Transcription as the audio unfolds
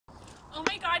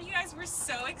god, you guys, we're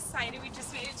so excited. We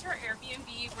just made it to our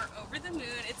Airbnb. We're over the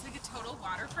moon. It's like a total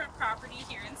waterfront property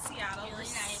here in Seattle. Really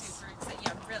nice. Super excited.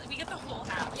 Yeah, really. We get the whole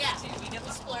house. Yeah. Too. We get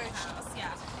the splurge house.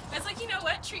 Yeah. It's like, you know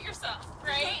what? Treat yourself,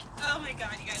 right? Oh my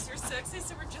god, you guys, we're so excited.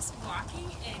 So we're just walking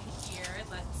in here.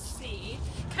 Let's see.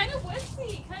 Kind of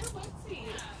woodsy. Kind of woodsy.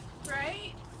 Yeah.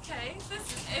 Right? Okay. Is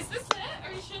this it?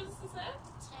 Are you sure this is it?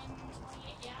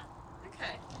 10:28, yeah.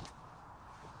 Okay.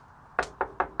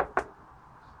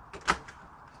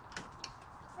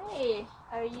 Hey,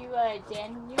 are you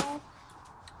Daniel?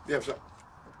 Yeah, so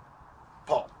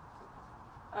Paul.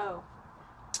 Oh,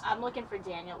 I'm looking for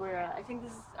Daniel. We're I think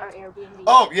this is our Airbnb.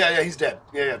 Oh, yeah, he's dead.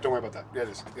 Yeah, don't worry about that. Yeah, it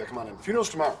is. Yeah, come on in. Funeral's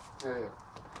tomorrow.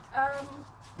 Yeah.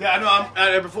 Yeah,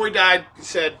 I know. Before he died, he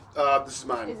said, "This is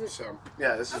mine." So,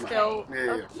 yeah, this is mine.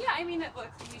 Yeah. Yeah, I mean, it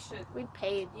looks. We should. We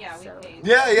paid. Yeah, we so. paid.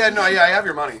 Yeah. No, I have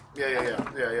your money.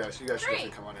 Yeah. So you guys should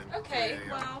Great. definitely come on in. Okay.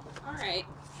 Yeah. Well, all right.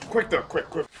 Quick.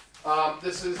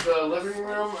 This is the living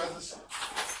room.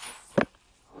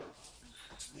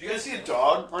 Did you guys see a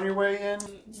dog on your way in?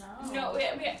 No,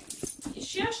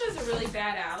 she actually has a really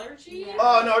bad allergy. Yeah.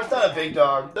 Oh, no, it's not a big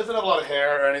dog. Doesn't have a lot of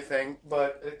hair or anything,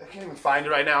 but I can't even find it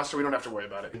right now, so we don't have to worry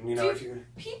about it. You know, if you...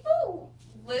 People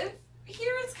live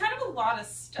here? It's kind of a lot of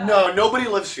stuff. No, nobody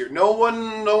lives here. No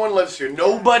one lives here.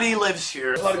 Nobody lives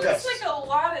here. It looks like a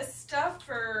lot of stuff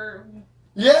for...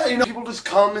 Yeah, you know, people just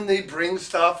come and they bring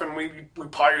stuff and we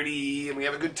party and we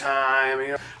have a good time. You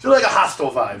know, it's like a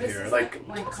hostel vibe here. Like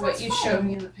what you showed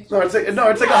me in the picture. No,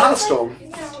 it's like a hostel.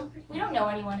 We don't know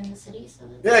anyone in the city, so.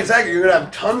 Yeah, exactly. You're gonna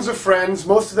have tons of friends.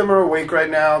 Most of them are awake right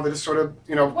now. They're just sort of,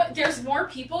 you know. What? There's more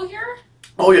people here?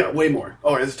 Oh yeah, way more.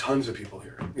 Oh, there's tons of people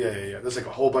here. Yeah. There's like a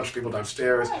whole bunch of people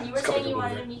downstairs. Yeah, you were saying you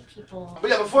wanted to meet people.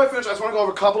 But yeah, before I finish, I just want to go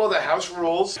over a couple of the house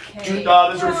rules. Okay.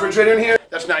 There's a refrigerator in here.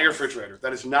 That's not your refrigerator.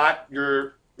 That is not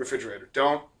your refrigerator.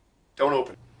 Don't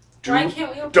open it. Why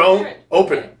can't we open it? Don't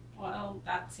open it. Well,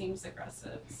 that seems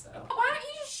aggressive. So why don't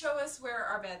you just show us where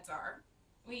our beds are?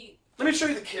 Let me show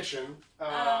you the kitchen.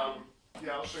 Yeah,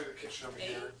 I'll show you the kitchen over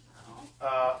here.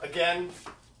 Again,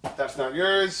 that's not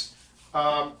yours.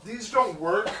 These don't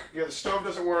work. Yeah, the stove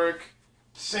doesn't work.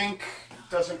 Sink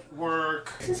doesn't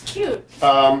work. This is cute.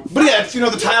 But yeah, it's, you know,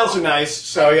 the tiles are nice,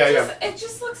 so yeah. It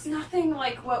just looks nothing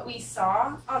like what we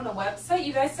saw on the website.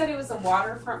 You guys said it was a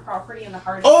waterfront property in the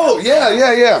heart of Oh, town.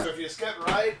 yeah. So if you just get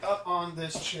right up on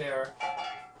this chair.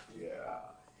 Yeah.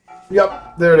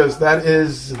 Yep, there it is. That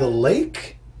is the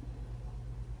lake?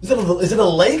 Is it a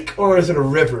lake or is it a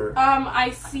river?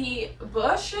 I see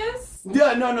bushes.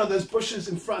 Yeah, no, there's bushes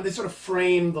in front. They sort of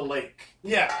frame the lake.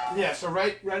 Yeah, so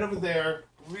right over there,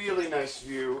 really nice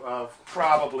view of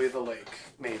probably the lake,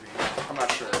 maybe. I'm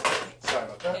not sure. Sorry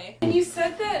about that. Okay. And you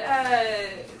said that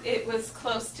it was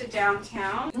close to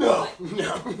downtown? No,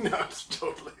 it's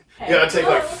totally. Okay. Yeah, it'll take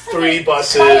like 3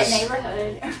 buses. Quiet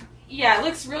neighborhood. Yeah, it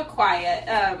looks real quiet.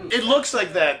 It looks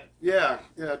like that. Yeah,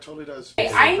 it totally does.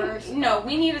 No,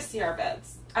 we need to see our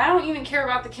beds. I don't even care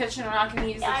about the kitchen. We're not going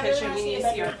to use the kitchen. We need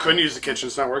to see our Couldn't use the kitchen.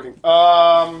 It's not working.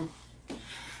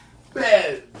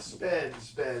 Beds.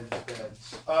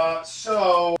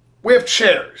 So we have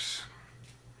chairs.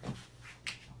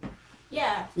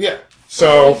 Yeah. Yeah.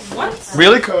 So What?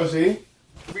 really cozy.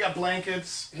 We got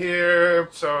blankets here,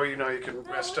 so you know you can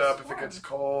rest up if it gets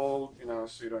cold. You know,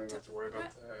 so you don't even have to worry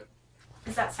about that.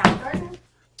 Is that Soundgarden?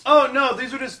 Oh no,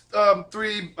 these are just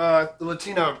 3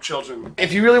 Latino children.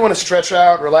 If you really want to stretch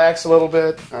out, relax a little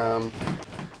bit,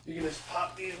 you can just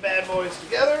pop these bad boys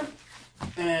together,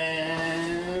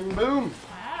 and boom.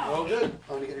 Wow. All good.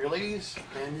 Time to get your ladies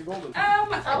and your golden.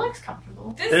 That looks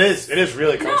comfortable. It is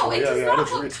really comfortable. No, it does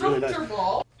not look it's really nice.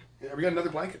 comfortable. Yeah, we got another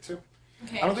blanket too.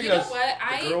 Okay, I don't think you it know has what?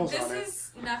 the girls This on it.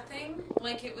 is nothing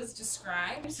like it was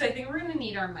described, so I think we're going to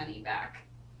need our money back.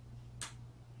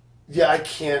 Yeah, I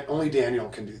can't. Only Daniel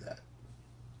can do that.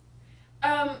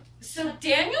 So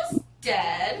Daniel's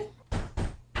dead.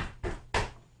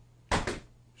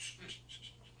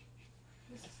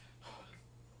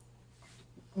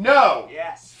 No.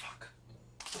 Yes. Fuck.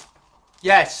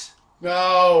 Yes.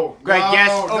 No. Greg, no,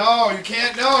 yes. No, you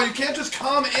can't. No, you can't just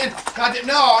come in. God damn.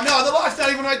 No, the lock's not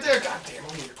even right there. God damn. I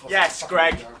need to close Yes, that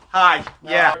Greg. fucking door. Hi.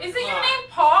 No. Yeah. Is it your name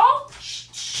Paul?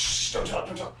 Shh. Don't talk.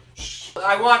 Shh.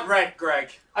 I want rent,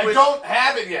 Greg. I don't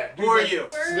have it yet. Who are you?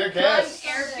 We're Their on guests.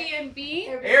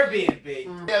 Airbnb.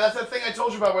 Airbnb. Yeah, that's that thing I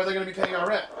told you about where they're going to be paying our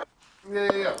rent.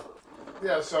 Yeah.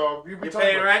 Yeah, so you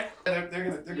paying rent? They're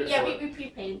good Yeah, for it. we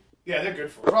prepaid. Yeah, they're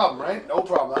good for it. No problem, right? No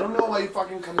problem. I don't know why you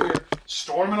fucking come here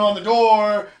storming on the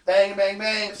door, bang, bang,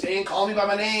 bang, saying "call me by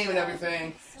my name" and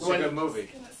everything. It's a good movie.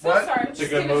 So What? sorry, I'm It's a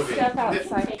just good gonna movie. step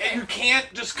outside. You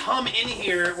can't just come in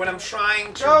here when I'm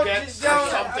trying to No, get just don't.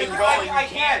 something I going. can. You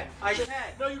can't. I can.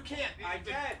 No, you can't. I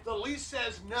can. The lease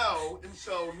says no, and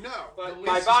so no. The But lease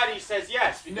my is- body says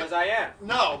yes because I am.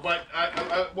 No, but I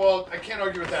can't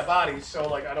argue with that body. So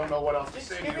like, I don't know what else to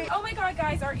say to you. Oh my god,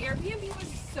 guys, our Airbnb was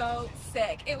so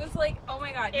sick. It was like, oh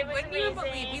my god, you It was wouldn't even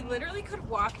amazing. believe. We literally could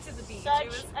walk to the beach. Such It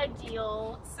was a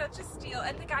deal. such a steal,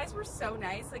 and the guys were so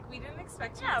nice. Like, we didn't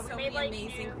expect to Yeah, meet we so made, many like,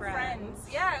 amazing new friends. friends.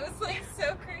 Yeah, it was like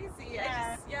so crazy.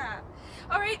 Yeah.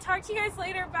 All right, talk to you guys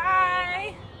later.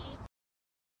 Bye.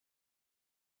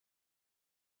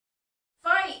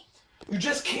 Fight. You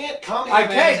just can't come here. I man,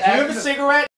 can. Do you have after a the- cigarette?